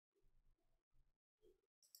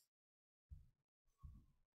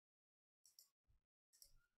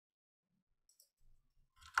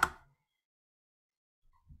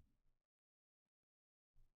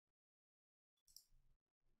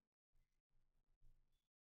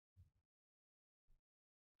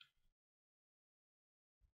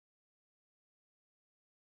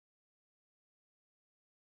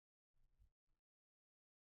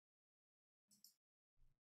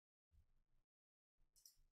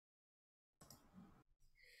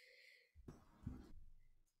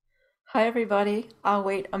Hi, everybody. I'll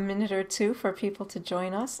wait a minute or two for people to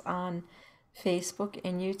join us on Facebook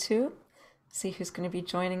and YouTube. See who's going to be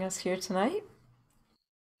joining us here tonight.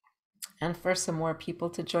 And for some more people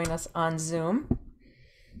to join us on Zoom.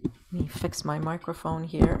 Let me fix my microphone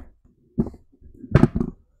here. Oh,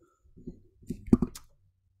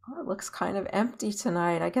 it looks kind of empty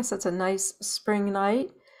tonight. I guess it's a nice spring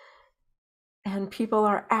night and people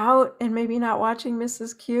are out and maybe not watching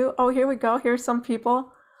Mrs. Q. Oh, here we go. Here's some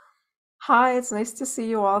people. Hi, it's nice to see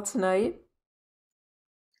you all tonight.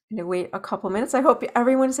 I'm gonna wait a couple minutes. I hope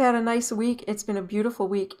everyone's had a nice week. It's been a beautiful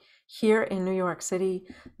week here in New York City.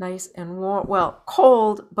 Nice and warm, well,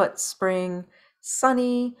 cold, but spring,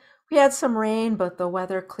 sunny. We had some rain, but the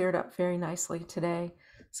weather cleared up very nicely today.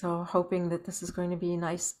 So hoping that this is going to be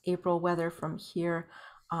nice April weather from here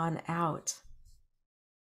on out.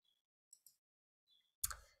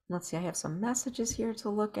 Let's see, I have some messages here to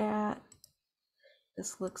look at.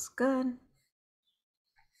 This looks good.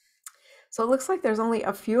 So it looks like there's only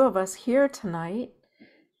a few of us here tonight.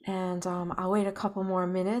 And I'll wait a couple more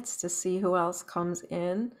minutes to see who else comes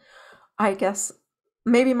in. I guess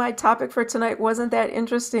maybe my topic for tonight wasn't that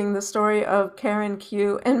interesting, the story of Karen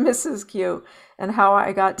Q and Mrs. Q, and how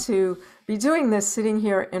I got to be doing this sitting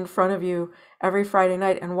here in front of you every Friday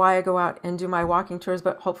night, and why I go out and do my walking tours,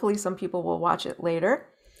 but hopefully some people will watch it later.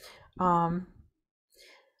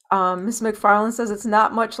 Miss McFarland says it's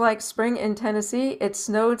not much like spring in Tennessee. It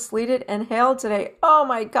snowed, sleeted, and hailed today. Oh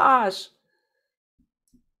my gosh.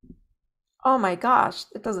 Oh my gosh,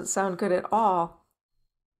 it doesn't sound good at all.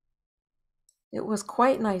 It was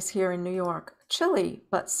quite nice here in New York. Chilly,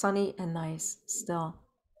 but sunny and nice still.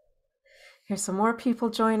 Here's some more people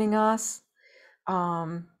joining us.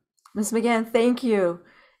 Ms. McGann, thank you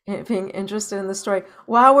for being interested in the story.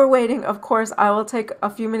 While we're waiting, of course, I will take a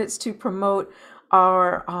few minutes to promote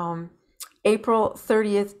our April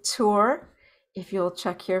 30th tour. If you'll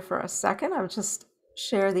check here for a second, I'll just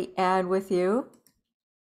share the ad with you.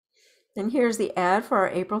 And here's the ad for our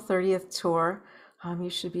April 30th tour. You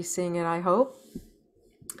should be seeing it, I hope.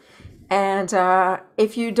 And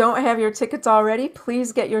if you don't have your tickets already,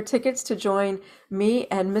 please get your tickets to join me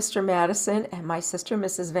and Mr. Madison and my sister,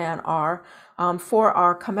 Mrs. Van R., for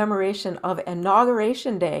our commemoration of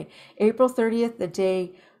Inauguration Day, April 30th, the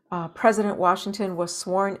day President Washington was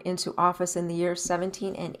sworn into office in the year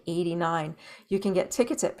 1789. You can get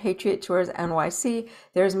tickets at Patriot Tours NYC.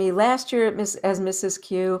 There's me last year as Mrs.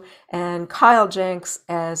 Q and Kyle Jenks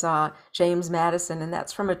as James Madison, and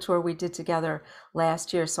that's from a tour we did together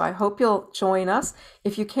last year. So I hope you'll join us.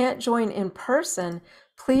 If you can't join in person,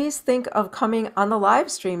 please think of coming on the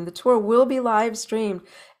live stream. The tour will be live streamed,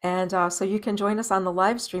 and so you can join us on the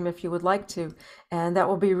live stream if you would like to, and that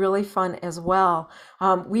will be really fun as well.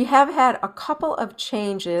 We have had a couple of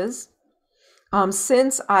changes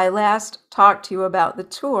since I last talked to you about the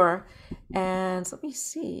tour, and let me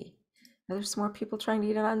see. Are there some more people trying to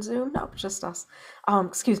get it on Zoom? No, just us.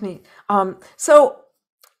 Excuse me. So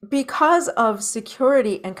because of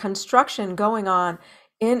security and construction going on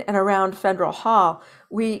in and around Federal Hall,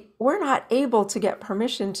 we were not able to get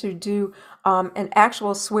permission to do an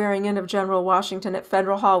actual swearing in of General Washington at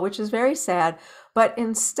Federal Hall, which is very sad. But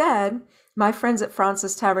instead, my friends at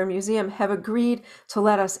Fraunces Tavern Museum have agreed to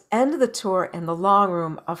let us end the tour in the long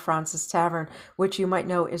room of Fraunces Tavern, which you might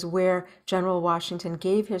know is where General Washington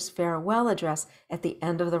gave his farewell address at the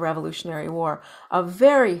end of the Revolutionary War. A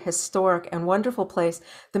very historic and wonderful place.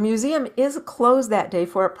 The museum is closed that day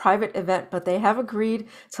for a private event, but they have agreed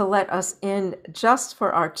to let us in just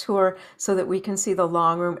for our tour so that we can see the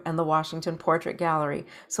long room and the Washington Portrait Gallery.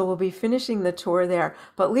 So we'll be finishing the tour there.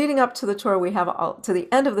 But leading up to the tour, to the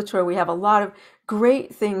end of the tour, we have a lot of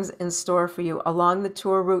great things in store for you. Along the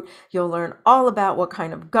tour route, you'll learn all about what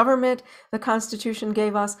kind of government the Constitution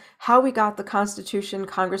gave us, how we got the Constitution.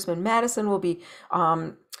 Congressman Madison will be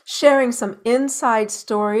sharing some inside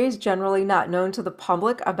stories generally not known to the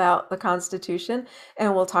public about the Constitution,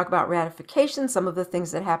 and we'll talk about ratification, some of the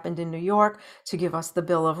things that happened in New York to give us the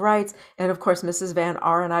Bill of Rights, and of course Mrs. Van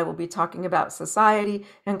R. and I will be talking about society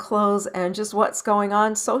and clothes and just what's going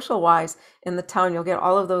on social-wise in the town. You'll get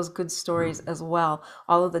all of those good stories as well,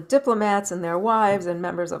 all of the diplomats and their wives and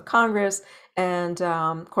members of Congress, and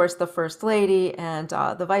of course the First Lady and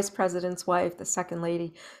the Vice President's wife, the Second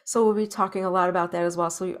Lady. So we'll be talking a lot about that as well.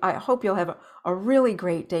 So I hope you'll have a really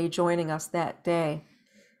great day joining us that day.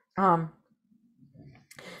 Ms.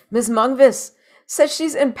 Mungvis says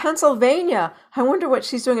she's in Pennsylvania. I wonder what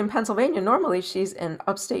she's doing in Pennsylvania. Normally she's in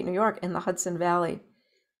upstate New York in the Hudson Valley.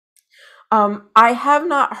 I have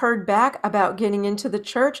not heard back about getting into the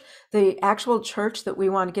church, the actual church that we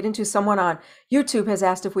want to get into. Someone on YouTube has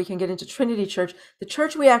asked if we can get into Trinity Church. The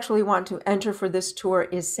church we actually want to enter for this tour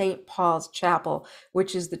is St. Paul's Chapel,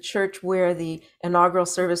 which is the church where the inaugural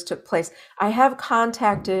service took place. I have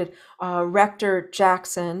contacted Rector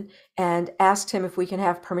Jackson and asked him if we can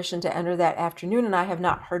have permission to enter that afternoon, and I have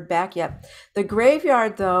not heard back yet. The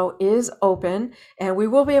graveyard, though, is open, and we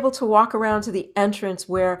will be able to walk around to the entrance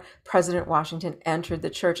where President Washington entered the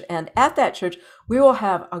church. And at that church, we will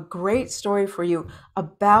have a great story for you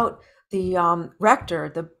about the rector,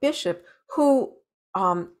 the bishop, who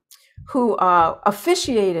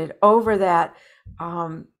officiated over that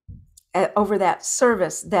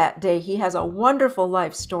service that day. He has a wonderful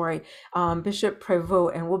life story, Bishop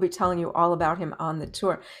Prevost, and we'll be telling you all about him on the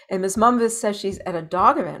tour. And Ms. Mumvis says she's at a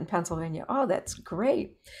dog event in Pennsylvania. Oh, that's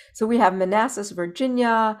great. So we have Manassas,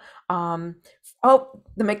 Virginia, the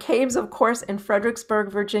McCabe's, of course, in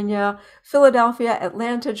Fredericksburg, Virginia, Philadelphia,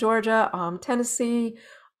 Atlanta, Georgia, Tennessee.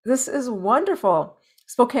 This is wonderful.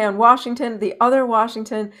 Spokane, Washington, the other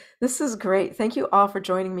Washington. This is great. Thank you all for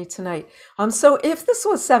joining me tonight. So if this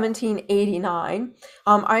was 1789,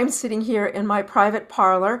 I'm sitting here in my private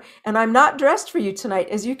parlor, and I'm not dressed for you tonight.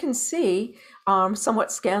 As you can see,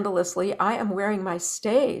 somewhat scandalously, I am wearing my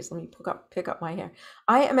stays. Let me pick up my hair.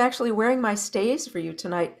 I am actually wearing my stays for you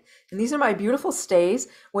tonight. And these are my beautiful stays,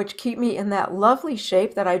 which keep me in that lovely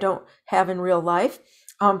shape that I don't have in real life.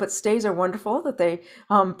 But stays are wonderful, that they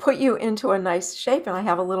put you into a nice shape. And I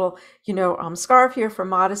have a little, scarf here for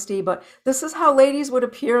modesty. But this is how ladies would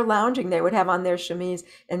appear lounging. They would have on their chemise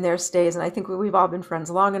and their stays. And I think we've all been friends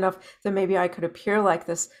long enough that maybe I could appear like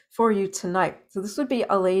this for you tonight. So this would be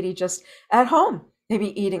a lady just at home,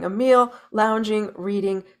 maybe eating a meal, lounging,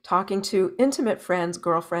 reading, talking to intimate friends,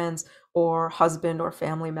 girlfriends, or husband or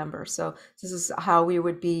family members. So this is how we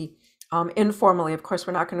would be informally. Of course,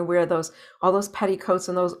 we're not going to wear all those petticoats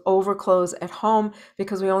and those overclothes at home,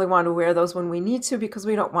 because we only want to wear those when we need to, because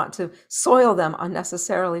we don't want to soil them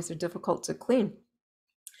unnecessarily. So they're difficult to clean.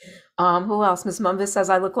 Who else? Ms. Mumvis says,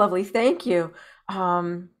 I look lovely. Thank you.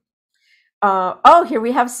 Here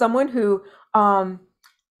we have someone who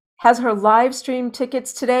has her live stream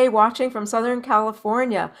tickets today, watching from Southern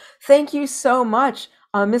California. Thank you so much.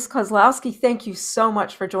 Ms. Kozlowski, thank you so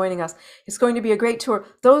much for joining us. It's going to be a great tour.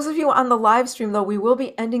 Those of you on the live stream, though, we will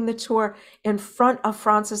be ending the tour in front of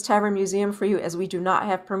Fraunces Tavern Museum for you, as we do not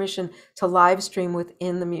have permission to live stream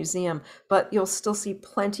within the museum. But you'll still see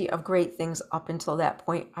plenty of great things up until that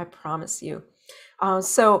point, I promise you.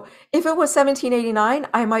 So if it was 1789,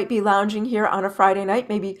 I might be lounging here on a Friday night,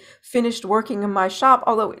 maybe finished working in my shop,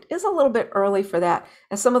 although it is a little bit early for that,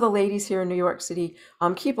 as some of the ladies here in New York City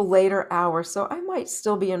keep a later hour, so I might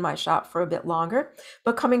still be in my shop for a bit longer.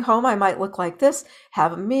 But coming home, I might look like this,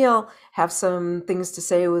 have a meal, have some things to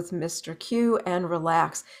say with Mr. Q, and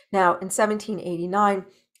relax. Now, in 1789,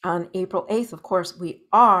 on April 8th, of course, we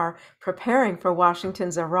are preparing for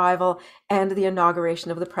Washington's arrival and the inauguration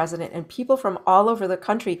of the president. And people from all over the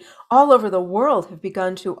country, all over the world, have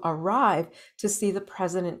begun to arrive to see the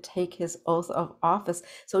president take his oath of office.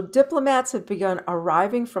 So diplomats have begun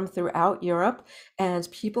arriving from throughout Europe, and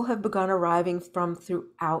people have begun arriving from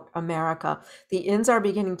throughout America. The inns are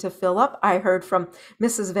beginning to fill up. I heard from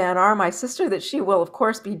Mrs. Van R., my sister, that she will, of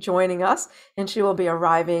course, be joining us, and she will be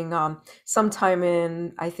arriving sometime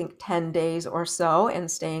in, I think, 10 days or so, and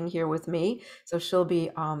staying here with me. So she'll be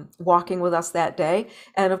walking with us that day.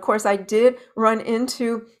 And of course, I did run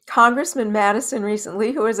into Congressman Madison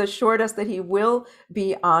recently, who has assured us that he will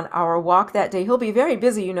be on our walk that day. He'll be very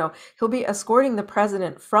busy, He'll be escorting the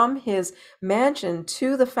president from his mansion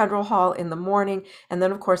to the Federal Hall in the morning. And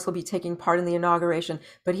then, of course, he'll be taking part in the inauguration.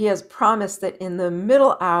 But he has promised that in the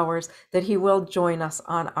middle hours that he will join us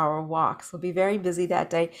on our walk. So he'll be very busy that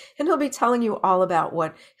day. And he'll be telling you all about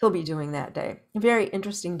what he'll be doing that day. A very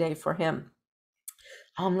interesting day for him.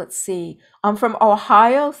 Let's see. From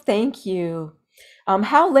Ohio, thank you.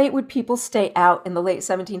 How late would people stay out in the late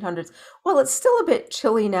 1700s? Well, it's still a bit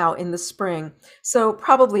chilly now in the spring, so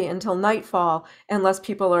probably until nightfall, unless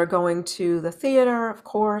people are going to the theater, of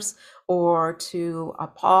course, or to a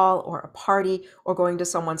ball or a party, or going to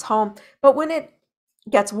someone's home. But when it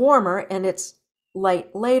gets warmer and it's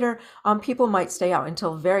light later, people might stay out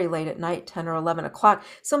until very late at night, 10 or 11 o'clock.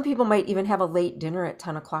 Some people might even have a late dinner at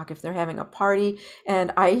 10 o'clock if they're having a party.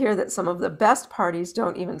 And I hear that some of the best parties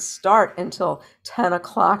don't even start until 10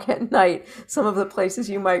 o'clock at night. Some of the places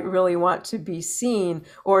you might really want to be seen,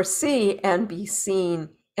 or see and be seen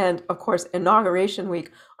And of course, Inauguration Week,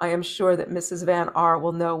 I am sure that Mrs. Van R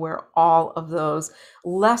will know where all of those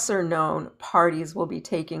lesser known parties will be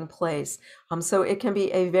taking place. So it can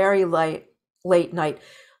be a very late night.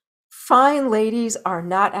 Fine ladies are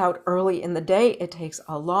not out early in the day. It takes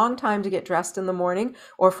a long time to get dressed in the morning,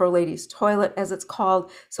 or for ladies' toilet, as it's called.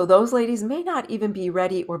 So those ladies may not even be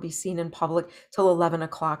ready or be seen in public till 11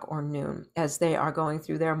 o'clock or noon as they are going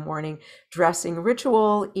through their morning dressing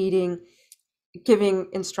ritual, eating, giving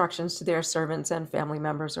instructions to their servants and family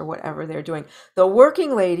members or whatever they're doing. The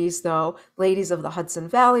working ladies, though, ladies of the Hudson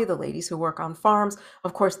Valley, the ladies who work on farms,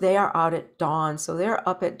 of course, they are out at dawn. So they're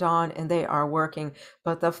up at dawn and they are working.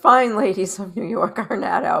 But the fine ladies of New York are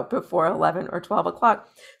not out before 11 or 12 o'clock.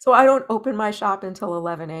 So I don't open my shop until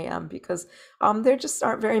 11 a.m. because there just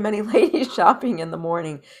aren't very many ladies shopping in the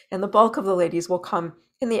morning. And the bulk of the ladies will come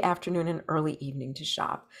in the afternoon and early evening to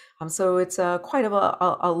shop. So it's quite of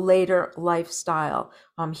a later lifestyle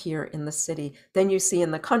here in the city than you see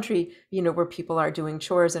in the country, where people are doing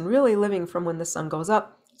chores and really living from when the sun goes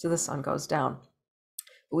up to the sun goes down.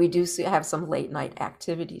 We do have some late night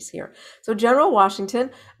activities here. So General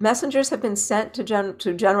Washington, messengers have been sent to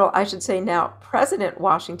General, I should say now, President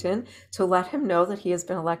Washington, to let him know that he has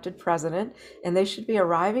been elected president. And they should be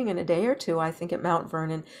arriving in a day or two, I think, at Mount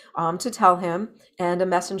Vernon to tell him. And a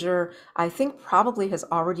messenger, I think, probably has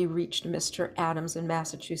already reached Mr. Adams in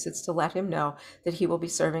Massachusetts to let him know that he will be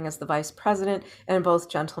serving as the vice president. And both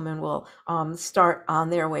gentlemen will start on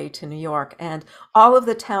their way to New York. And all of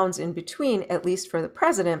the towns in between, at least for the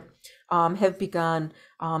president, have begun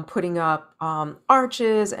putting up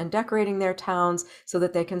arches and decorating their towns so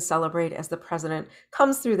that they can celebrate as the president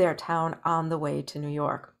comes through their town on the way to New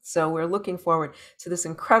York. So we're looking forward to this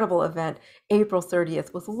incredible event, April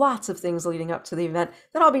 30th, with lots of things leading up to the event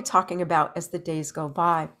that I'll be talking about as the days go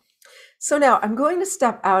by. So now I'm going to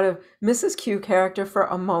step out of Mrs. Q character for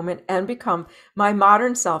a moment and become my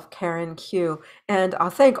modern self, Karen Q. And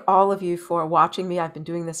I'll thank all of you for watching me. I've been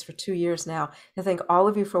doing this for 2 years now. And thank all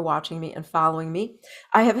of you for watching me and following me.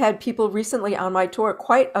 I have had people recently on my tour,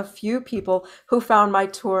 quite a few people who found my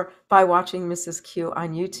tour by watching Mrs. Q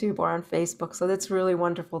on YouTube or on Facebook. So that's really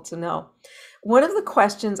wonderful to know. One of the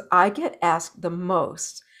questions I get asked the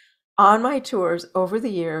most on my tours over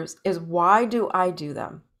the years is, why do I do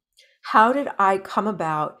them? How did I come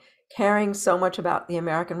about caring so much about the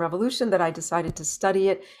American Revolution that I decided to study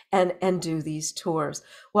it and do these tours?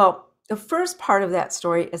 Well, the first part of that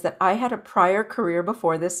story is that I had a prior career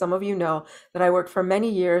before this. Some of you know that I worked for many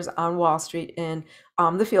years on Wall Street in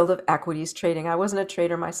the field of equities trading. I wasn't a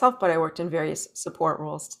trader myself, but I worked in various support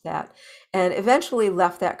roles to that, and eventually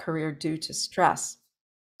left that career due to stress.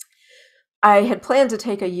 I had planned to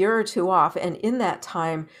take a year or two off, and in that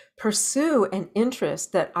time pursue an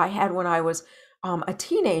interest that I had when I was a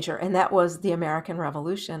teenager, and that was the American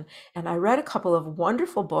Revolution. And I read a couple of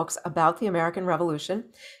wonderful books about the American Revolution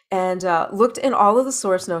and looked in all of the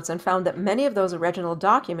source notes and found that many of those original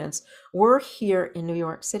documents were here in New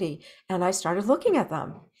York City. And I started looking at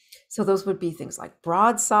them. So those would be things like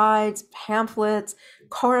broadsides, pamphlets,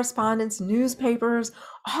 correspondence, newspapers,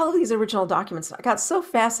 all of these original documents. I got so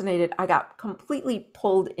fascinated, I got completely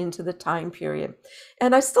pulled into the time period.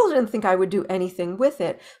 And I still didn't think I would do anything with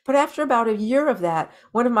it. But after about a year of that,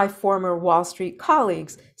 one of my former Wall Street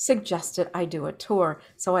colleagues suggested I do a tour.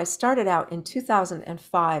 So I started out in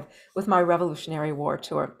 2005 with my Revolutionary War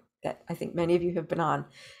tour that I think many of you have been on.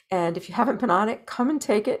 And if you haven't been on it, come and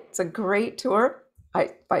take it. It's a great tour.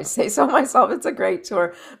 I say so myself, it's a great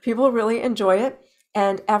tour. People really enjoy it.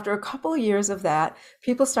 And after a couple of years of that,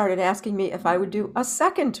 people started asking me if I would do a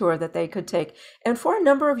second tour that they could take. And for a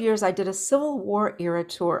number of years, I did a Civil War era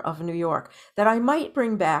tour of New York that I might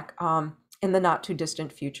bring back in the not too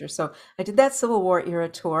distant future. So I did that Civil War era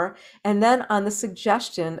tour. And then on the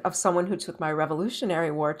suggestion of someone who took my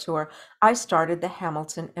Revolutionary War tour, I started the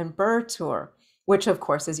Hamilton and Burr tour, which of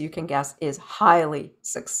course, as you can guess, is highly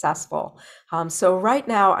successful. So right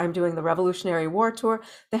now I'm doing the Revolutionary War tour,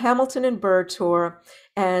 the Hamilton and Burr tour,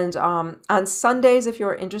 and on Sundays, if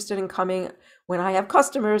you're interested in coming, when I have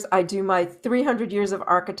customers, I do my 300 Years of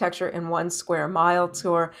Architecture in 1 Square Mile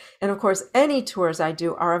tour. And of course, any tours I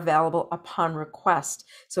do are available upon request.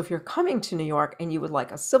 So if you're coming to New York and you would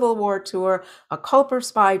like a Civil War tour, a Culper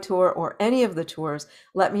Spy tour, or any of the tours,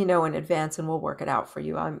 let me know in advance and we'll work it out for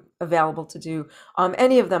you. I'm available to do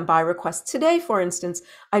any of them by request. Today, for instance,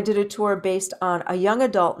 I did a tour based on a young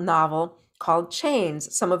adult novel called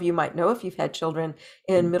Chains. Some of you might know if you've had children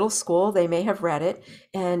in middle school, they may have read it.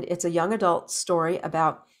 And it's a young adult story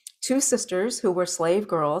about 2 sisters who were slave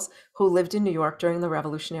girls who lived in New York during the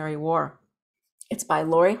Revolutionary War. It's by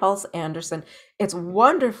Laurie Hulse Anderson. It's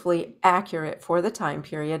wonderfully accurate for the time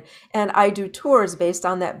period, and I do tours based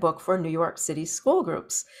on that book for New York City school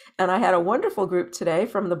groups. And I had a wonderful group today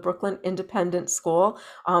from the Brooklyn Independent School.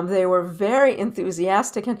 They were very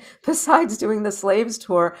enthusiastic, and besides doing the slaves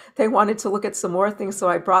tour, they wanted to look at some more things, so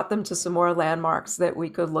I brought them to some more landmarks that we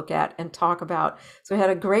could look at and talk about. So we had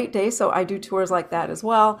a great day, so I do tours like that as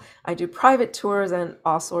well. I do private tours and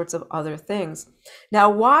all sorts of other things. Now,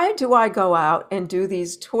 why do I go out and do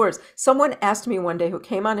these tours? Someone asked me one day who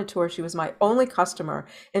came on a tour, she was my only customer,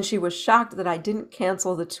 and she was shocked that I didn't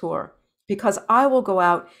cancel the tour because I will go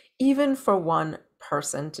out even for one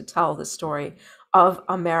person to tell the story of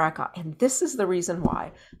America. And this is the reason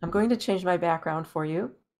why. I'm going to change my background for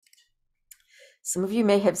you. Some of you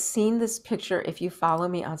may have seen this picture if you follow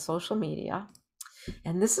me on social media.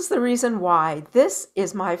 And this is the reason why. This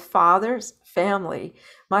is my father's family.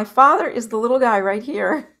 My father is the little guy right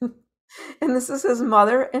here. And this is his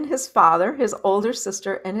mother and his father, his older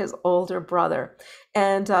sister and his older brother.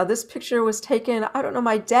 And this picture was taken, I don't know,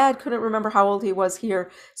 my dad couldn't remember how old he was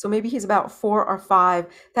here. So maybe he's about 4 or 5.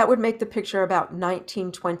 That would make the picture about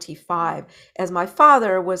 1925, as my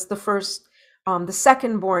father was the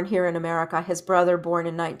second born here in America, his brother born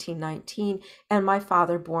in 1919, and my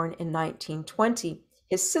father born in 1920.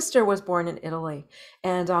 His sister was born in Italy,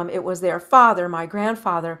 and it was their father, my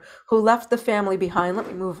grandfather, who left the family behind. Let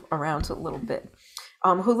me move around a little bit.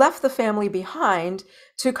 Who left the family behind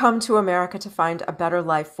to come to America to find a better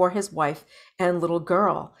life for his wife and little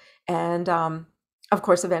girl. And of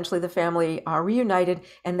course, eventually the family reunited,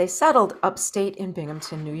 and they settled upstate in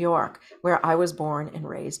Binghamton, New York, where I was born and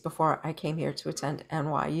raised before I came here to attend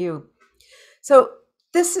NYU. So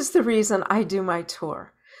this is the reason I do my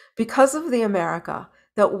tour, because of the America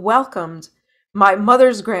that welcomed my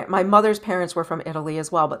mother's parents were from Italy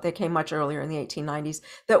as well, but they came much earlier in the 1890s,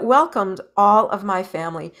 that welcomed all of my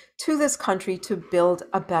family to this country to build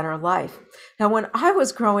a better life. Now, when I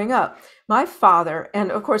was growing up, my father,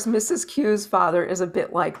 and of course, Mrs. Q's father is a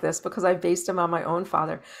bit like this because I based him on my own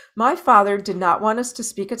father. My father did not want us to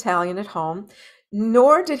speak Italian at home,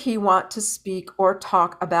 nor did he want to speak or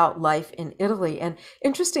talk about life in Italy. And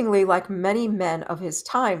interestingly, like many men of his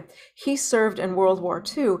time, he served in World War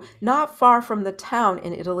II, not far from the town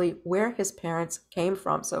in Italy where his parents came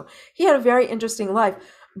from. So he had a very interesting life,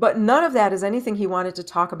 but none of that is anything he wanted to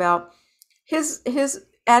talk about. His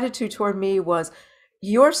attitude toward me was,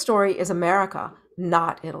 your story is America,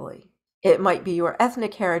 not Italy. It might be your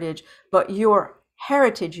ethnic heritage, but your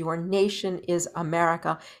heritage, your nation is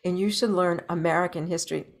America, and you should learn American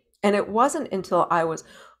history. And it wasn't until I was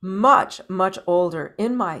much, much older,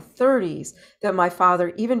 in my 30s, that my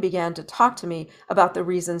father even began to talk to me about the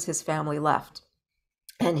reasons his family left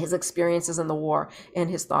and his experiences in the war and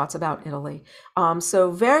his thoughts about Italy.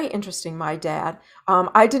 So very interesting, my dad.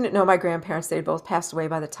 I didn't know my grandparents. They both passed away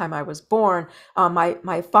by the time I was born.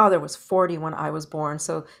 My father was 40 when I was born,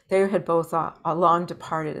 so they had both long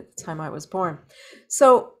departed at the time I was born.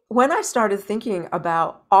 So when I started thinking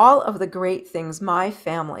about all of the great things my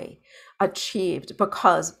family achieved,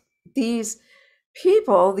 because these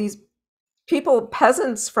people,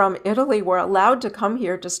 peasants from Italy, were allowed to come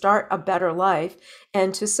here to start a better life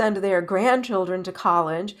and to send their grandchildren to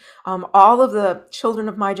college. All of the children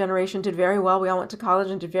of my generation did very well. We all went to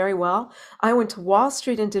college and did very well. I went to Wall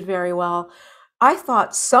Street and did very well. I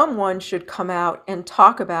thought someone should come out and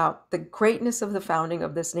talk about the greatness of the founding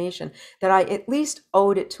of this nation, that I at least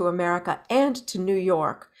owed it to America and to New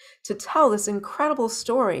York to tell this incredible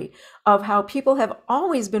story of how people have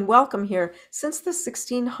always been welcome here since the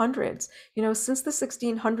 1600s. You know, since the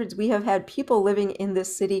 1600s, we have had people living in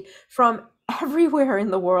this city from everywhere in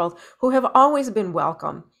the world who have always been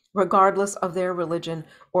welcome, regardless of their religion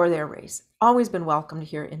or their race. Always been welcomed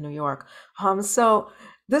here in New York. So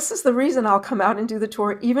this is the reason I'll come out and do the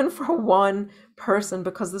tour, even for one person,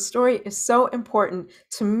 because the story is so important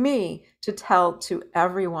to me to tell to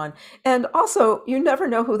everyone. And also, you never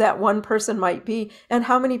know who that one person might be and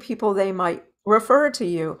how many people they might refer to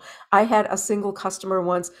you. I had a single customer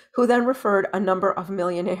once who then referred a number of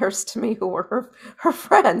millionaires to me who were her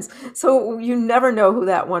friends. So you never know who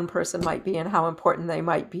that one person might be and how important they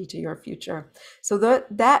might be to your future. So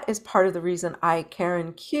that is part of the reason I,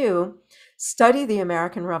 Karen Q, study the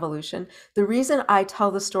American Revolution, the reason I tell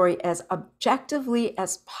the story as objectively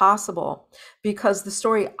as possible, because the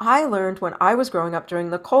story I learned when I was growing up during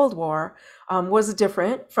the Cold War was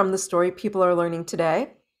different from the story people are learning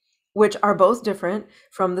today, which are both different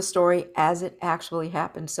from the story as it actually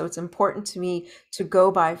happened. So it's important to me to go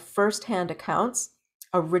by firsthand accounts,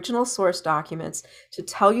 original source documents, to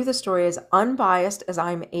tell you the story as unbiased as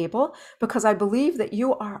I'm able, because I believe that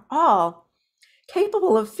you are all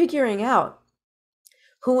capable of figuring out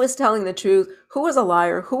Who was telling the truth, who was a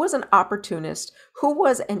liar, who was an opportunist, who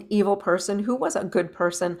was an evil person, who was a good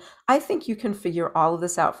person. I think you can figure all of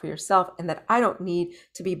this out for yourself, and that I don't need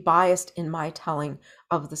to be biased in my telling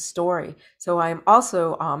of the story. So I'm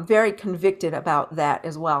also very convicted about that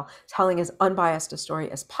as well, telling as unbiased a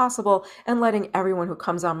story as possible and letting everyone who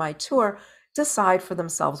comes on my tour decide for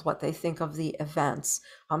themselves what they think of the events.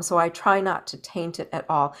 So I try not to taint it at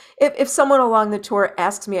all. If someone along the tour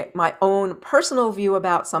asks me my own personal view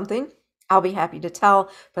about something, I'll be happy to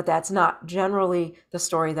tell, but that's not generally the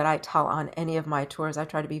story that I tell on any of my tours. I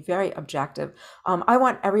try to be very objective. I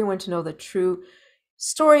want everyone to know the true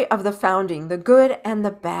story of the founding, the good and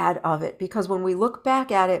the bad of it, because when we look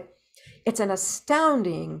back at it, it's an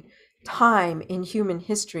astounding time in human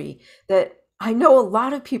history that I know a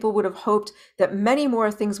lot of people would have hoped that many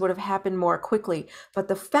more things would have happened more quickly, but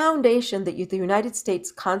the foundation that the United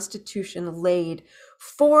States Constitution laid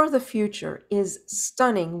for the future is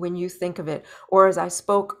stunning when you think of it. Or as I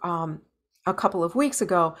spoke a couple of weeks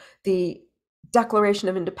ago, the Declaration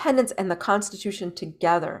of Independence and the Constitution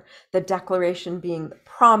together, the Declaration being the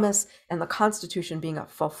promise and the Constitution being a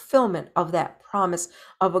fulfillment of that promise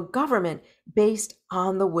of a government based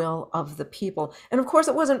on the will of the people. And of course,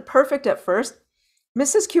 it wasn't perfect at first.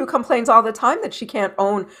 Mrs. Q complains all the time that she can't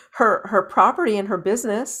own her property and her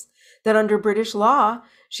business, that under British law,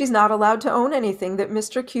 she's not allowed to own anything, that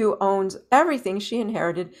Mr. Q owns everything she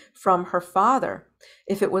inherited from her father.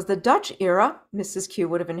 If it was the Dutch era, Mrs. Q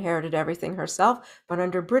would have inherited everything herself, but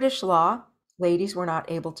under British law, ladies were not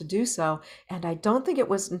able to do so. And I don't think it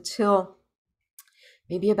was until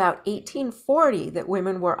maybe about 1840 that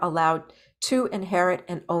women were allowed to inherit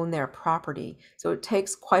and own their property. So it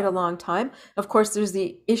takes quite a long time. Of course, there's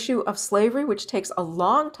the issue of slavery, which takes a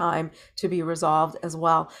long time to be resolved as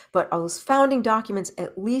well. But those founding documents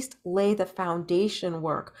at least lay the foundation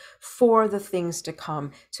work for the things to come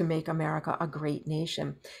to make America a great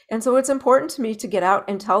nation. And so it's important to me to get out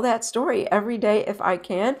and tell that story every day if I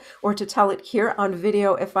can, or to tell it here on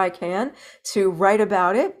video if I can, to write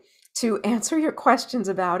about it, to answer your questions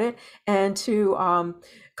about it, and to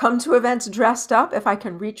come to events dressed up. If I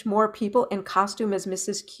can reach more people in costume as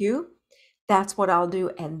Mrs. Q, that's what I'll do.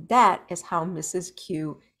 And that is how Mrs.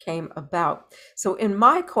 Q came about. So in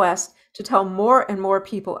my quest to tell more and more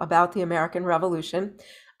people about the American Revolution,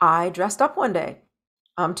 I dressed up one day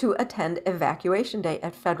to attend Evacuation Day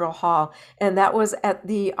at Federal Hall. And that was at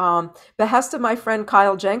the behest of my friend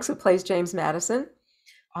Kyle Jenks, who plays James Madison.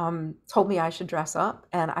 Told me I should dress up,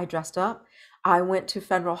 and I dressed up. I went to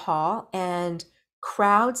Federal Hall, and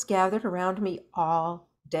crowds gathered around me all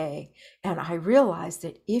day. And I realized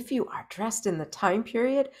that if you are dressed in the time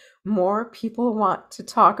period, more people want to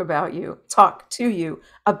talk to you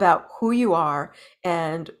about who you are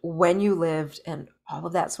and when you lived and all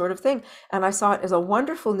of that sort of thing. And I saw it as a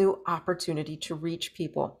wonderful new opportunity to reach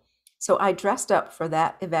people. So I dressed up for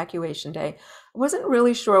that Evacuation Day. I wasn't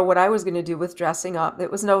really sure what I was going to do with dressing up.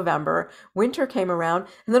 It was November, winter came around,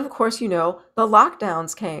 and then of course, the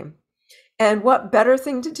lockdowns came. And what better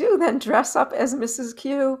thing to do than dress up as Mrs.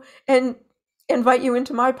 Q and invite you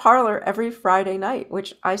into my parlor every Friday night,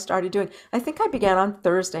 which I started doing. I think I began on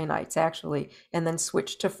Thursday nights actually, and then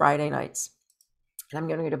switched to Friday nights. And I'm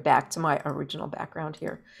going to go back to my original background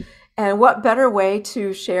here. And what better way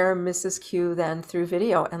to share Mrs. Q than through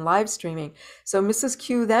video and live streaming? So Mrs.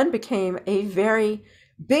 Q then became a very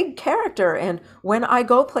big character. And when I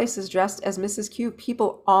go places dressed as Mrs. Q,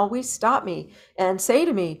 people always stop me and say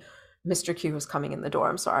to me, Mr. Q is coming in the door.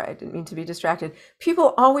 I'm sorry, I didn't mean to be distracted.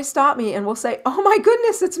 People always stop me and will say, oh my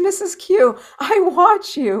goodness, it's Mrs. Q. I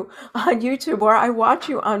watch you on YouTube or I watch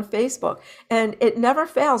you on Facebook. And it never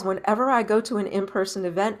fails. Whenever I go to an in-person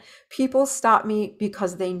event, people stop me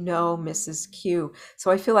because they know Mrs. Q. So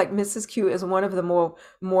I feel like Mrs. Q is one of the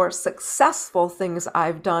more successful things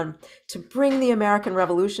I've done to bring the American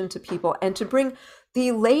Revolution to people and to bring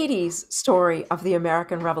the ladies' story of the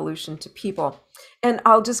American Revolution to people. And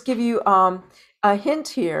I'll just give you a hint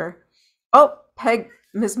here. Oh,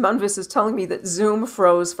 Ms. Munvis is telling me that Zoom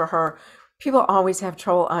froze for her. People always have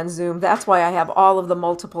trouble on Zoom. That's why I have all of the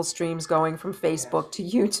multiple streams going from Facebook to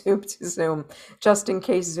YouTube to Zoom, just in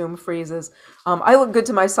case Zoom freezes. I look good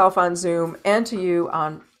to myself on Zoom and to you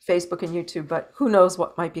on Facebook and YouTube, but who knows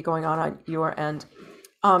what might be going on your end.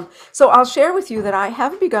 So I'll share with you that I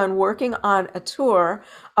have begun working on a tour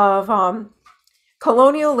of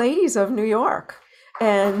colonial ladies of New York.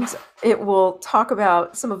 And it will talk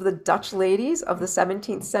about some of the Dutch ladies of the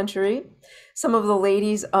 17th century, some of the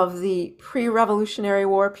ladies of the pre-Revolutionary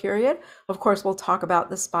War period. Of course, we'll talk about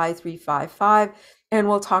the Spy 355, and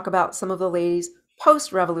we'll talk about some of the ladies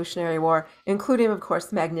post-Revolutionary War, including, of course,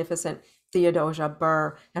 the magnificent Theodosia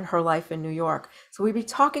Burr and her life in New York. So we'll be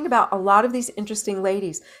talking about a lot of these interesting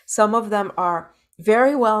ladies. Some of them are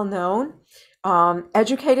very well known,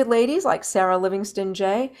 educated ladies like Sarah Livingston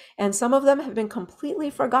Jay, and some of them have been completely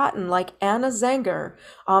forgotten, like Anna Zenger,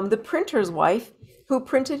 the printer's wife, who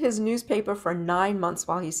printed his newspaper for 9 months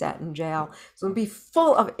while he sat in jail. So it'll be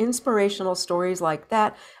full of inspirational stories like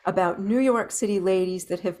that about New York City ladies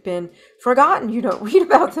that have been forgotten. You don't read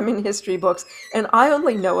about them in history books, and I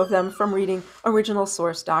only know of them from reading original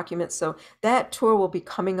source documents. So that tour will be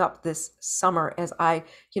coming up this summer as I,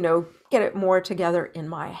 get it more together in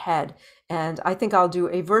my head. And I think I'll do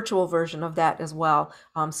a virtual version of that as well,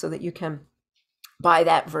 so that you can buy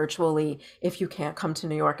that virtually if you can't come to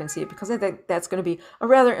New York and see it, because I think that's going to be a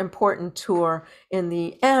rather important tour in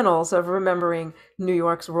the annals of remembering New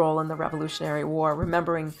York's role in the Revolutionary War,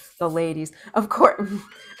 remembering the ladies. Of course,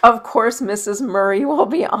 Mrs. Murray will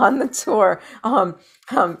be on the tour.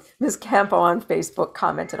 Ms. Campo on Facebook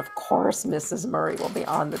commented, of course, Mrs. Murray will be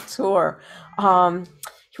on the tour.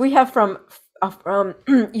 We have from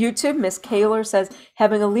YouTube, Miss Kaler says,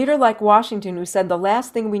 having a leader like Washington who said the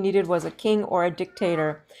last thing we needed was a king or a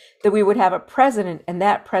dictator, that we would have a president and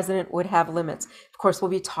that president would have limits. Of course,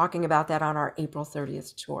 we'll be talking about that on our April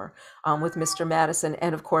 30th tour with Mr. Madison.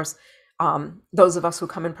 And of course, those of us who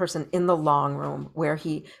come in person in the long room, where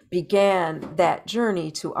he began that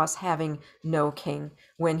journey to us having no king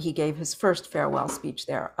when he gave his first farewell speech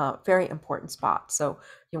there. Very important spot. So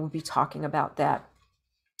we'll be talking about that.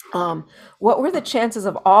 What were the chances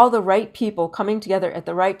of all the right people coming together at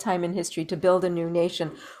the right time in history to build a new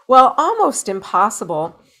nation? Well, almost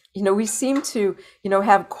impossible. We seem to,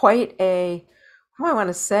 have quite a, what do I want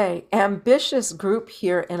to say, ambitious group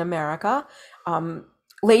here in America.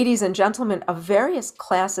 Ladies and gentlemen of various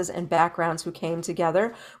classes and backgrounds who came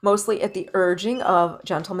together, mostly at the urging of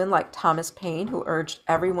gentlemen like Thomas Paine, who urged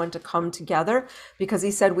everyone to come together because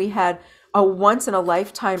he said we had a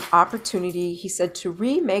once-in-a-lifetime opportunity, he said, to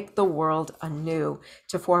remake the world anew,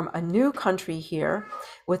 to form a new country here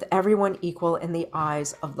with everyone equal in the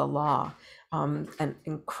eyes of the law. An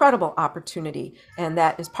incredible opportunity, and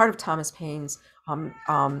that is part of Thomas Paine's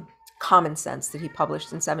Common Sense that he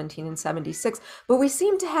published in 1776. But we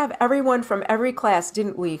seem to have everyone from every class,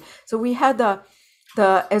 didn't we? So we had the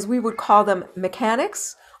as we would call them,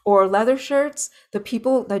 mechanics or leather shirts,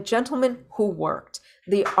 the gentlemen who worked,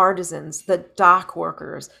 the artisans, the dock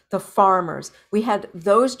workers, the farmers. We had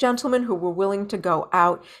those gentlemen who were willing to go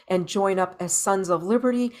out and join up as Sons of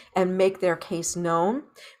Liberty and make their case known.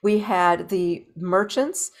 We had the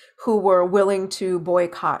merchants who were willing to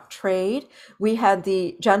boycott trade. We had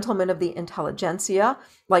the gentlemen of the intelligentsia,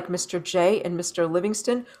 like Mr. Jay and Mr.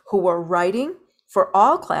 Livingston, who were writing for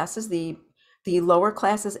all classes. The lower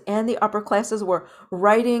classes and the upper classes were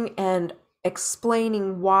writing and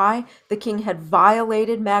explaining why the king had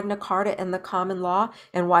violated Magna Carta and the common law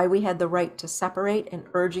and why we had the right to separate, and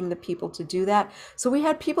urging the people to do that. So we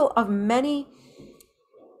had people of many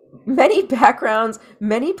backgrounds,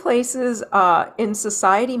 many places in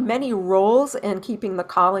society, many roles in keeping the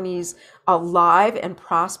colonies alive and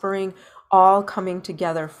prospering, all coming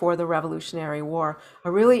together for the Revolutionary War.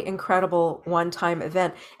 A really incredible one-time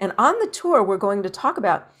event. And on the tour, we're going to talk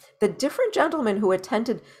about the different gentlemen who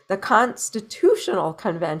attended the Constitutional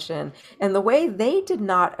Convention and the way they did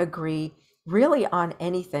not agree really on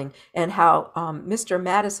anything, and how Mr.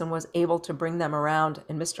 Madison was able to bring them around,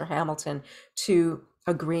 and Mr. Hamilton, to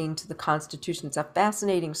agreeing to the Constitution. It's a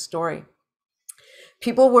fascinating story.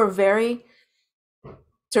 People were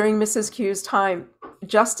during Mrs. Q's time,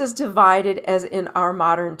 just as divided as in our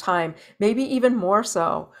modern time, maybe even more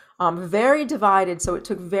so. Very divided, so it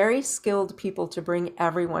took very skilled people to bring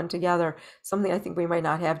everyone together, something I think we might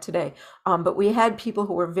not have today. But we had people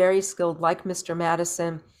who were very skilled, like Mr.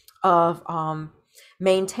 Madison, of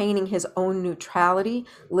maintaining his own neutrality,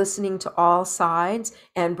 listening to all sides,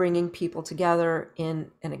 and bringing people together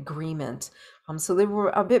in an agreement. So they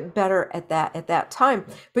were a bit better at that time.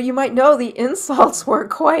 But you might know the insults were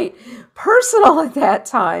quite personal at that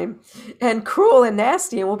time, and cruel and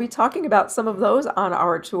nasty. And we'll be talking about some of those on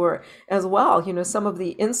our tour as well. Some of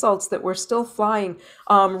the insults that were still flying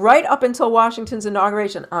right up until Washington's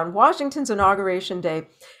inauguration. On Washington's inauguration day,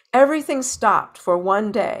 everything stopped for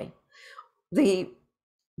one day. The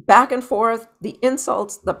back and forth, the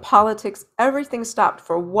insults, the politics, everything stopped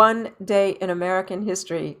for one day in American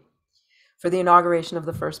history for the inauguration of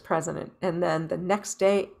the first president. And then the next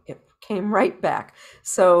day, it came right back.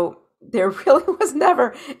 So there really was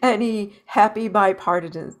never any happy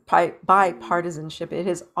bipartisanship. It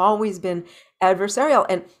has always been adversarial.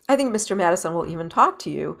 And I think Mr. Madison will even talk to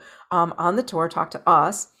you on the tour, talk to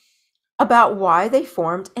us about why they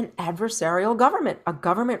formed an adversarial government, a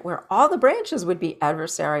government where all the branches would be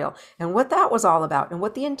adversarial, and what that was all about, and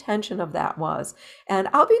what the intention of that was. And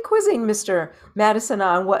I'll be quizzing Mr. Madison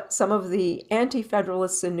on what some of the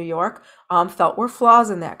anti-federalists in New York felt were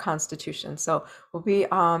flaws in that Constitution. So we'll be,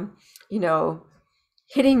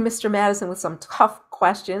 hitting Mr. Madison with some tough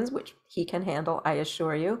questions, which he can handle, I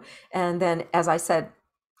assure you. And then, as I said,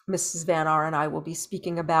 Mrs. Van Aar and I will be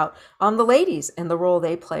speaking about the ladies and the role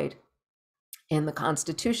they played in the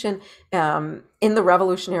Constitution, in the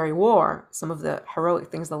Revolutionary War, some of the heroic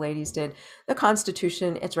things the ladies did, the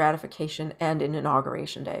Constitution, its ratification, and an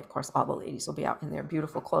Inauguration Day. Of course, all the ladies will be out in their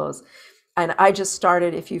beautiful clothes. And I just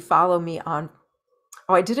started, if you follow me on,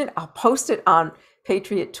 I'll post it on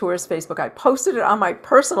Patriot Tours Facebook. I posted it on my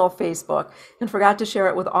personal Facebook and forgot to share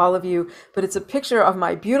it with all of you, but it's a picture of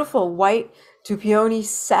my beautiful white Dupioni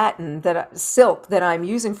satin silk that I'm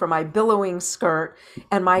using for my billowing skirt,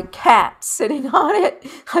 and my cat sitting on it.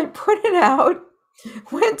 I put it out,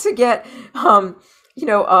 went to get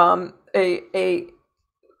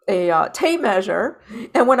a tape measure,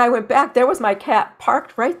 and when I went back, there was my cat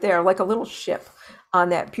parked right there like a little ship on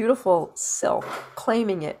that beautiful silk,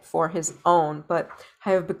 claiming it for his own. But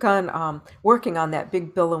I have begun working on that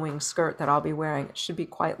big billowing skirt that I'll be wearing. It should be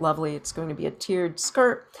quite lovely. It's going to be a tiered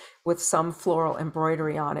skirt with some floral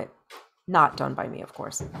embroidery on it. Not done by me, of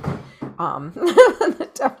course.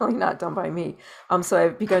 Definitely not done by me. So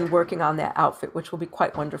I've begun working on that outfit, which will be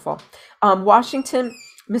quite wonderful. Washington,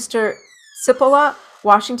 Mr. Cipolla,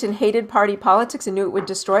 Washington hated party politics and knew it would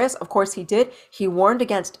destroy us. Of course he did. He warned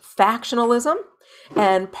against factionalism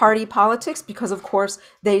and party politics because, of course,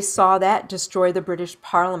 they saw that destroy the British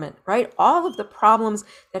Parliament, right? All of the problems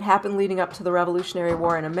that happened leading up to the Revolutionary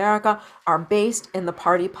War in America are based in the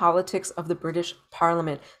party politics of the British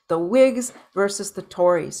Parliament. The Whigs versus the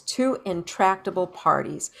Tories, two intractable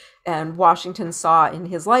parties. And Washington saw in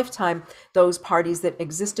his lifetime those parties that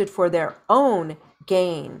existed for their own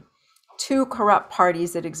gain. Two corrupt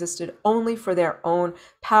parties that existed only for their own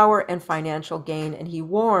power and financial gain. And he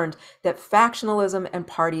warned that factionalism and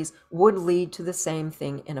parties would lead to the same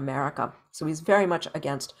thing in America. So he's very much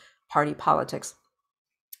against party politics.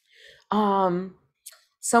 Someone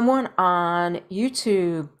on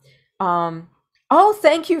YouTube. Oh,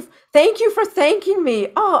 thank you. Thank you for thanking me.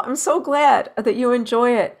 Oh, I'm so glad that you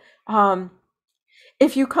enjoy it.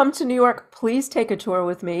 If you come to New York, please take a tour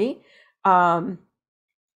with me.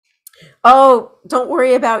 Oh, don't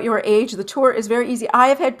worry about your age. The tour is very easy. I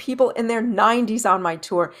have had people in their 90s on my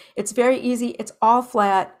tour. It's very easy. It's all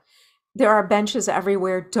flat. There are benches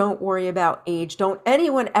everywhere. Don't worry about age. Don't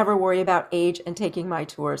anyone ever worry about age and taking my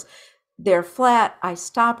tours. They're flat. I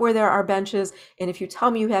stop where there are benches. And if you tell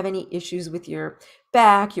me you have any issues with your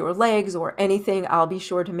back, your legs, or anything, I'll be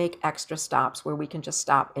sure to make extra stops where we can just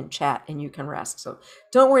stop and chat and you can rest. So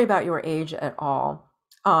don't worry about your age at all.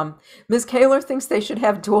 Ms. Kaler thinks they should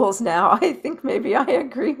have duels now. I think maybe I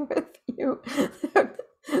agree with you.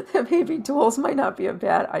 That maybe duels might not be a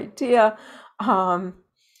bad idea.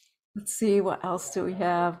 Let's see, what else do we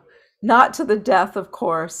have? Not to the death, of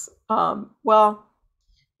course. Well,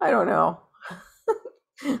 I don't know.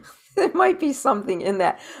 There might be something in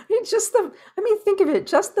that. Think of it,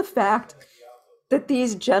 just the fact that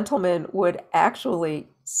these gentlemen would actually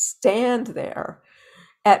stand there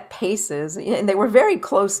at paces, and they were very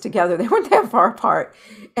close together. They weren't that far apart,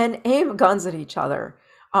 and aim guns at each other.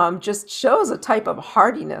 Just shows a type of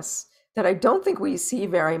hardiness that I don't think we see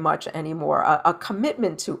very much anymore. A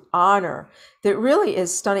commitment to honor that really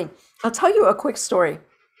is stunning. I'll tell you a quick story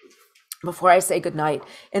before I say goodnight.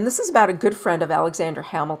 And this is about a good friend of Alexander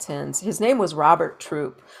Hamilton's. His name was Robert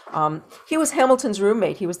Troup. He was Hamilton's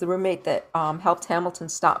roommate. He was the roommate that helped Hamilton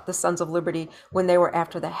stop the Sons of Liberty when they were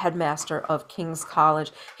after the headmaster of King's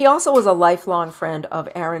College. He also was a lifelong friend of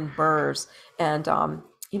Aaron Burr's. And,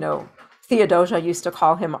 Theodosia used to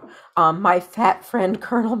call him my fat friend,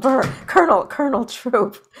 Colonel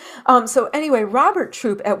Troup. So anyway, Robert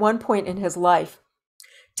Troup at one point in his life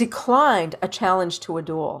declined a challenge to a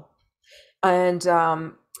duel. And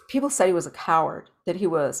people said he was a coward, that he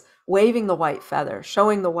was waving the white feather,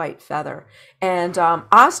 showing the white feather, and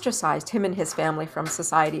ostracized him and his family from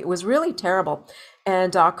society. It was really terrible.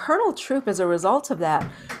 And Colonel Troup, as a result of that,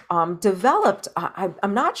 developed,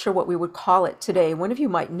 I'm not sure what we would call it today, one of you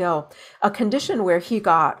might know, a condition where he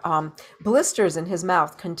got blisters in his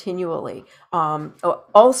mouth continually,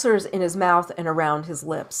 ulcers in his mouth and around his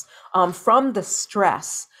lips, from the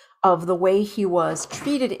stress of the way he was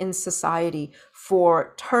treated in society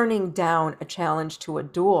for turning down a challenge to a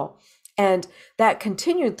duel. And that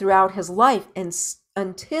continued throughout his life. And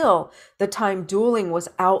until the time dueling was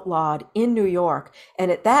outlawed in New York. And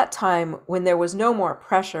at that time, when there was no more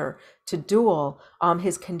pressure to duel,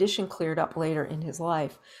 his condition cleared up later in his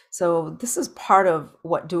life. So this is part of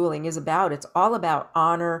what dueling is about. It's all about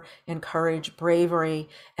honor and courage, bravery.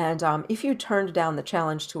 And if you turned down the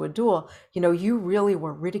challenge to a duel, you really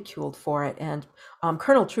were ridiculed for it. And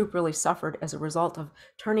Colonel Troop really suffered as a result of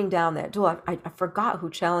turning down that duel. I forgot who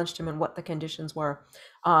challenged him and what the conditions were.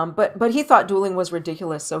 But he thought dueling was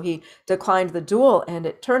ridiculous, so he declined the duel, and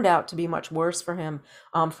it turned out to be much worse for him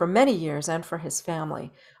for many years and for his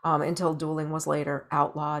family until dueling was later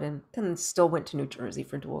outlawed, and then still went to New Jersey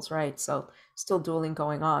for duels, right? So still dueling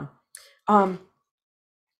going on.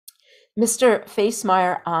 Mr.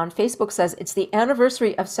 Facemeyer on Facebook says it's the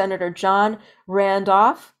anniversary of Senator John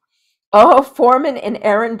Randolph. Oh, Foreman and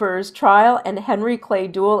Aaron Burr's trial and Henry Clay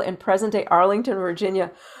duel in present-day Arlington,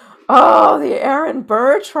 Virginia. Oh, the Aaron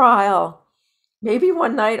Burr trial. Maybe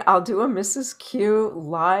one night I'll do a Mrs. Q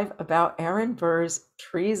live about Aaron Burr's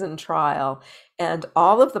treason trial and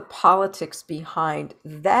all of the politics behind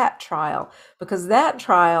that trial, because that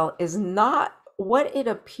trial is not what it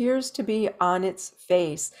appears to be on its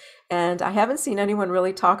face. And I haven't seen anyone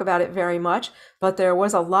really talk about it very much, but there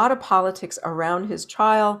was a lot of politics around his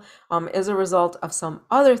trial as a result of some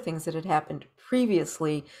other things that had happened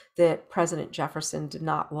previously that President Jefferson did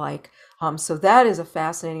not like. So that is a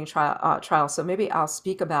fascinating trial. So maybe I'll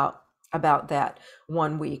speak about that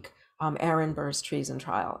one week, Aaron Burr's treason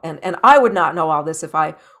trial. And I would not know all this if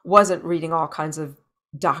I wasn't reading all kinds of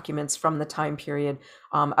documents from the time period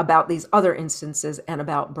about these other instances and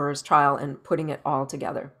about Burr's trial and putting it all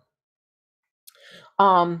together.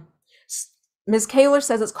 Ms. Kaler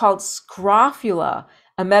says it's called scrofula,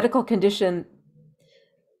 a medical condition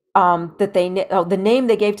that the name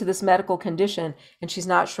they gave to this medical condition, and she's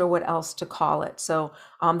not sure what else to call it. So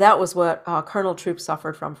that was what Colonel Troop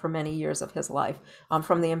suffered from for many years of his life,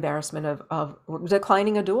 from the embarrassment of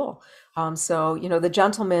declining a duel. So, the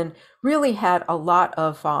gentleman really had a lot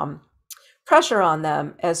of pressure on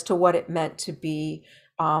them as to what it meant to be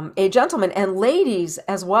a gentleman, and ladies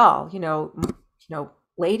as well.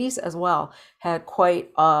 Ladies as well had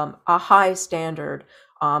quite a high standard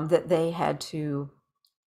that they had to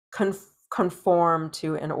conform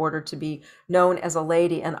to in order to be known as a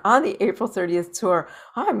lady. And on the April 30th tour,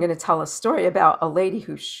 I'm going to tell a story about a lady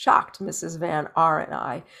who shocked Mrs. Van R and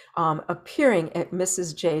I, appearing at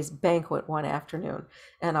Mrs. J's banquet one afternoon.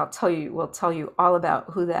 And we'll tell you all about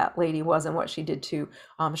who that lady was and what she did to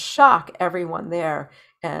shock everyone there.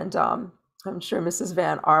 And I'm sure Mrs.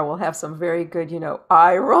 Van R will have some very good,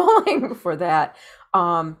 eye rolling for that.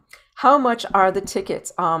 How much are the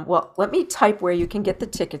tickets? Well, let me type where you can get the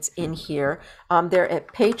tickets in here. They're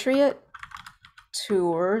at Patriot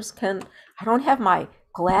Tours. I don't have my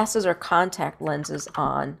glasses or contact lenses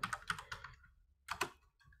on.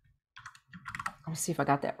 Let me see if I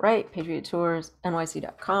got that right. Patriot Tours,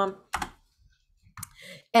 NYC.com.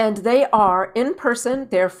 And they are in person,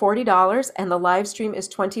 they're $40, and the live stream is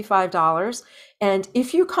 $25. And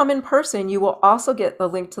if you come in person, you will also get the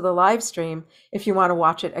link to the live stream if you want to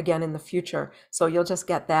watch it again in the future. So you'll just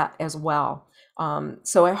get that as well.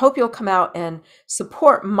 So I hope you'll come out and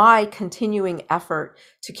support my continuing effort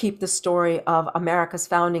to keep the story of America's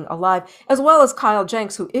founding alive, as well as Kyle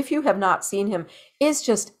Jenks, who, if you have not seen him, is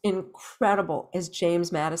just incredible as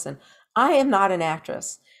James Madison. I am not an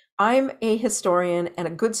actress. I'm a historian and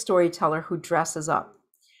a good storyteller who dresses up.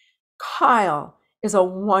 Kyle is a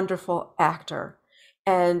wonderful actor.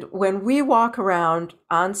 And when we walk around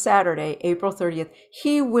on Saturday, April 30th,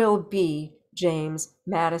 he will be James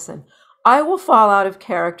Madison. I will fall out of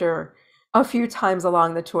character a few times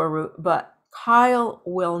along the tour route, but Kyle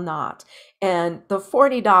will not. And the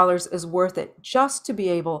 $40 is worth it just to be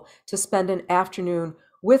able to spend an afternoon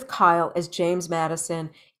with Kyle as James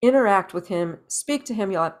Madison, interact with him, speak to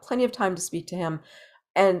him. You'll have plenty of time to speak to him.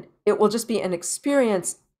 And it will just be an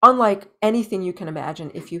experience unlike anything you can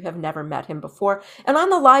imagine if you have never met him before. And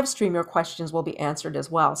on the live stream, your questions will be answered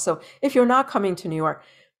as well. So if you're not coming to New York,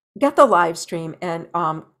 get the live stream, and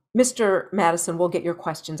Mr. Madison will get your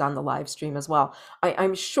questions on the live stream as well.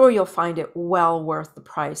 I'm sure you'll find it well worth the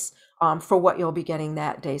price for what you'll be getting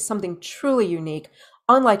that day. Something truly unique,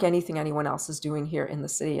 unlike anything anyone else is doing here in the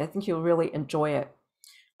city. I think you'll really enjoy it.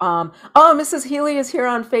 Oh, Mrs. Healy is here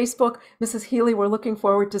on Facebook. Mrs. Healy, we're looking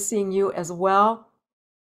forward to seeing you as well.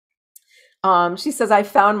 She says, I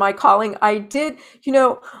found my calling. I did,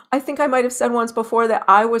 I think I might have said once before that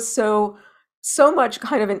I was so so much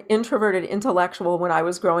kind of an introverted intellectual when I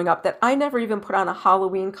was growing up that I never even put on a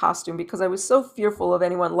Halloween costume because I was so fearful of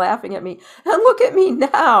anyone laughing at me. And look at me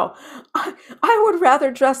now. I would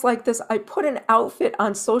rather dress like this. I put an outfit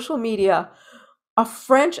on social media, a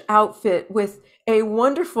French outfit with a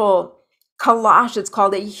wonderful calash. It's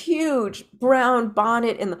called a huge brown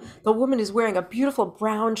bonnet, and the woman is wearing a beautiful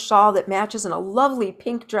brown shawl that matches and a lovely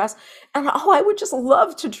pink dress. And oh, I would just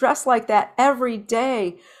love to dress like that every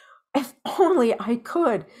day if only I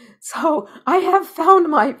could. So I have found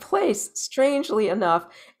my place, strangely enough,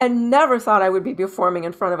 and never thought I would be performing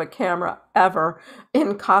in front of a camera ever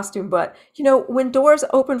in costume. But, you know, when doors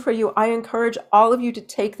open for you, I encourage all of you to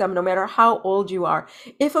take them, no matter how old you are.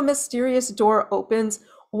 If a mysterious door opens,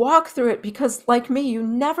 walk through it because, like me, you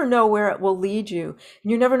never know where it will lead you. And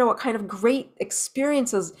you never know what kind of great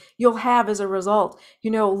experiences you'll have as a result.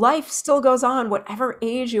 You know, life still goes on, whatever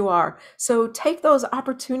age you are. So take those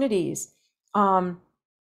opportunities. Here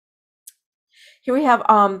we have,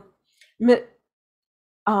 I'm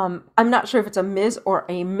not sure if it's a Ms. or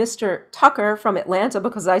a Mr. Tucker from Atlanta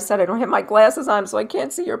because I said I don't have my glasses on, so I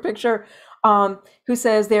can't see your picture. Who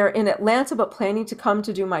says they're in Atlanta but planning to come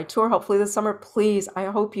to do my tour hopefully this summer. Please, I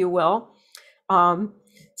hope you will.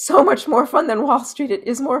 So much more fun than Wall Street. It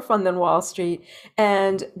is more fun than Wall Street.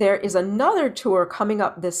 And there is another tour coming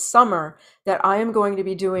up this summer that I am going to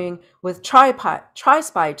be doing with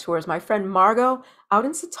Tri-Spy Tours. My friend Margot out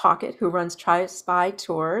in Setauket, who runs Tri-Spy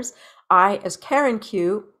Tours. I, as Karen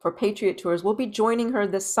Q for Patriot Tours, will be joining her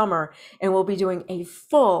this summer, and we'll be doing a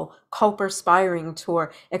full Culper spy ring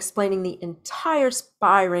tour, explaining the entire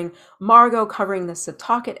spy ring, Margot covering the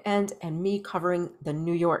Setauket end and me covering the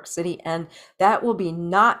New York City end. That will be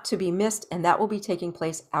not to be missed, and that will be taking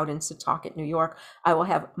place out in Setauket, New York. I will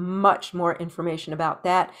have much more information about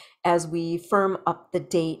that as we firm up the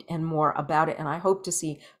date and more about it, and I hope to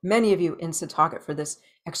see many of you in Setauket for this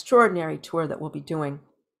extraordinary tour that we'll be doing.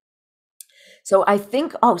 So I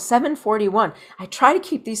think, 7:41. I try to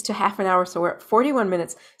keep these to half an hour, so we're at 41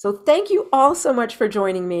 minutes. So thank you all so much for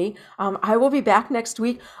joining me. I will be back next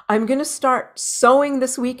week. I'm going to start sewing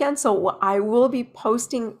this weekend, so I will be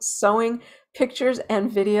posting sewing pictures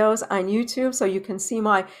and videos on YouTube so you can see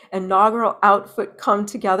my inaugural outfit come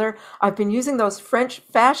together. I've been using those French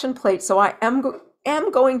fashion plates, so I am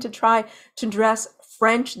going to try to dress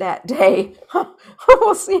French that day.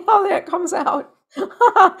 We'll see how that comes out. So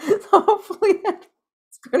hopefully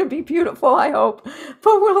it's going to be beautiful, I hope,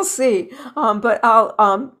 but we'll see. But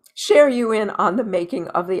I'll share you in on the making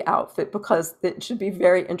of the outfit because it should be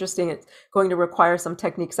very interesting. It's going to require some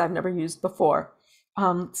techniques I've never used before.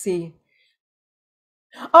 Let's see.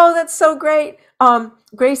 Oh, that's so great.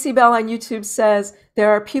 Gracie Bell on YouTube says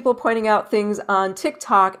there are people pointing out things on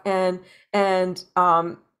TikTok and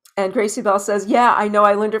Gracie Bell says, yeah, I know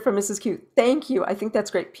I learned it from Mrs. Q. Thank you. I think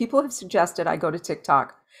that's great. People have suggested I go to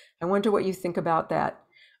TikTok. I wonder what you think about that.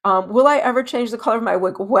 Will I ever change the color of my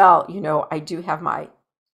wig? Well, you know, I do have my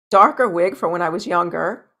darker wig for when I was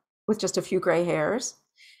younger with just a few gray hairs.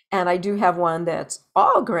 And I do have one that's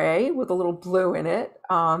all gray with a little blue in it.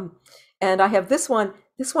 And I have this one.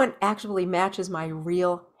 This one actually matches my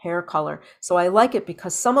real hair color. So I like it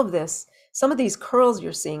because some of these curls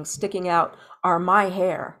you're seeing sticking out are my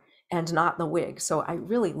hair and not the wig. So I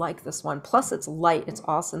really like this one. Plus it's light. It's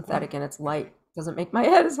all synthetic and it's light. Doesn't make my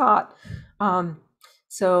head as hot.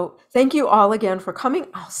 So thank you all again for coming.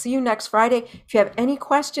 I'll see you next Friday. If you have any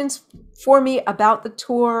questions for me about the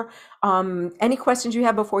tour, any questions you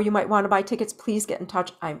have before you might want to buy tickets, please get in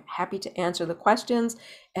touch. I'm happy to answer the questions.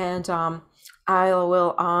 And I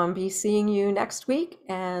will be seeing you next week.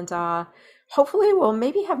 And hopefully we'll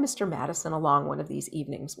maybe have Mr. Madison along one of these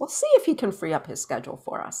evenings. We'll see if he can free up his schedule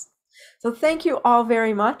for us. So thank you all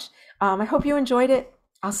very much. I hope you enjoyed it.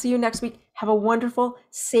 I'll see you next week. Have a wonderful,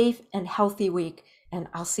 safe, and healthy week. And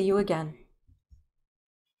I'll see you again.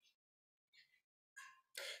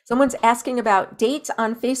 Someone's asking about dates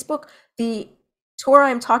on Facebook. The tour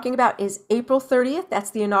I'm talking about is April 30th. That's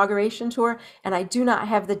the inauguration tour. And I do not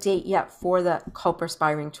have the date yet for the Culper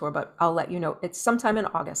Spy Ring tour, but I'll let you know. It's sometime in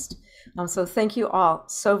August. So thank you all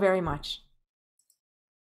so very much.